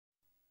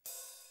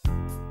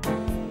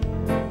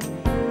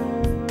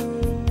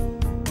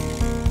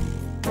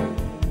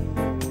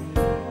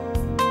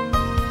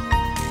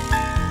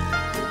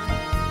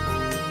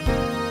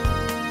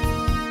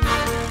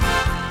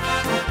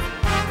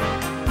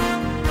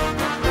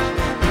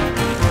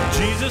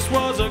Jesus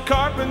was a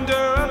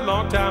carpenter a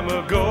long time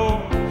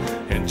ago,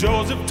 and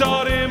Joseph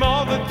taught him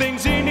all the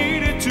things he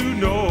needed to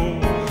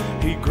know.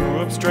 He grew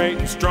up straight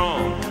and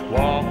strong,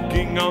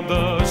 walking on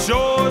the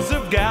shores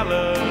of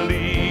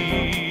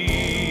Galilee.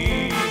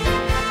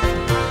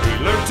 He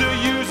learned to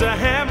use a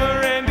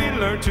hammer and he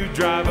learned to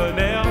drive a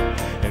nail,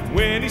 and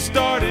when he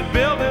started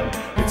building,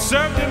 it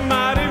served him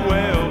mighty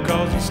well,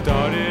 'cause he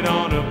started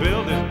on a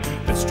building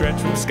that stretched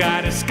from sky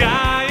to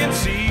sky and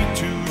sea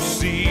to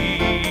sea.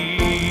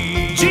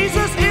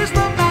 Jesus is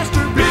the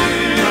master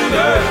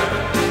builder.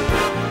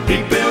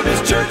 He built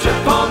his church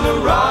upon the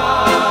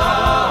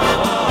rock.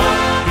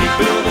 He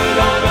built it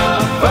on a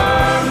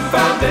firm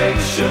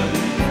foundation,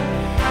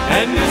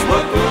 and his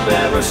work will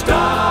never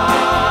stop.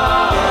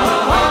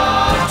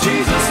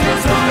 Jesus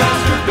is the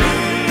master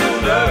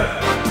builder.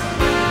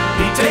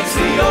 He takes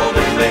the old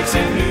and makes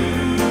it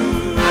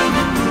new.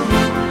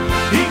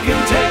 He can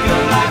take a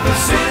life of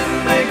sin,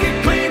 make it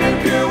clean and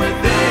pure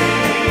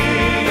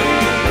within,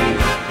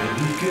 and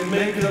he can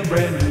make a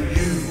brand new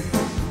you.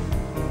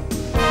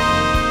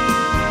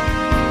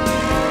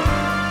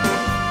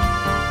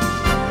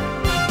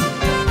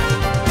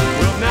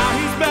 Well, now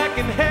he's back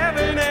in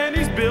heaven and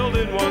he's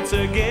building once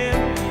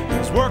again.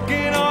 He's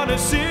working on a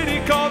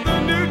city called the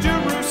New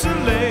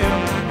Jerusalem.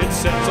 It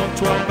sets on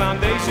 12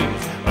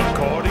 foundations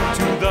according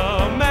to the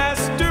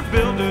master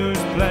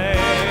builder's plan.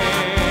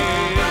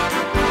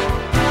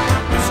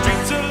 The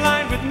streets are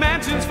lined with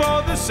mansions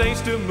for the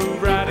saints to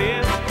move right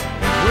in.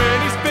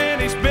 When he's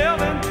finished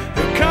building,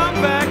 he'll come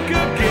back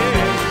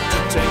again to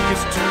take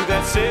us to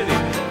that city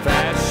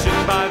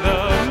fashioned by the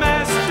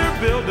master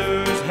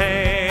builder's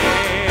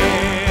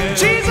hand.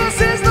 Jesus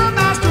is the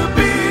master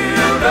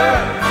builder.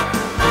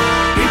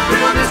 He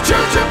built his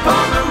church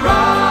upon the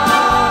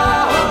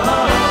rock.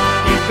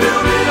 He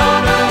built it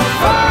on a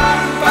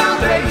firm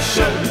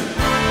foundation,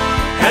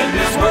 and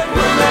his work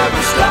will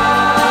never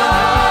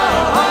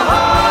stop.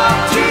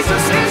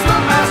 Jesus is the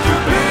master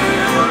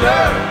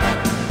builder.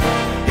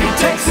 He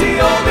takes the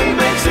old, he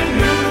makes it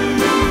new.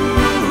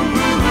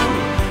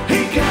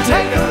 He can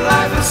take a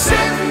life of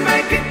sin,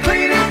 make it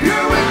clean and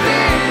pure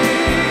within.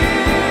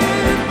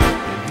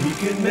 He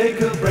can make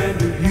a brand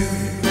new you.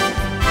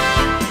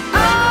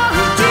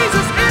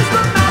 Jesus is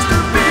the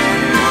master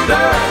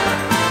builder.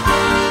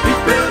 He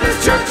built his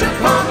church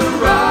upon the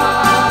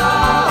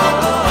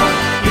rock.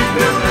 He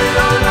built it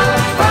on a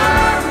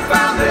firm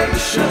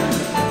foundation,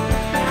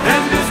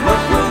 and his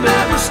work will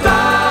never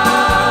stop.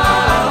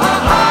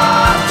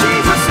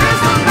 Jesus is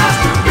the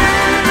master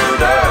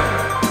builder.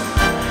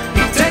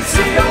 He takes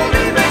the old,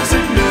 he makes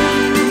it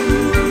new.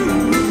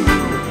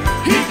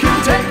 He can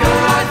take a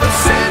life of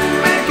sin,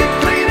 make it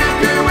clean and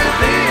pure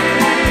within.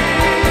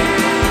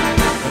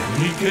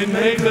 He can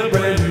make a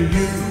brand new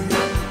you.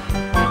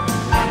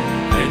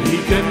 And he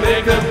can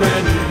make a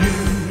brand new you.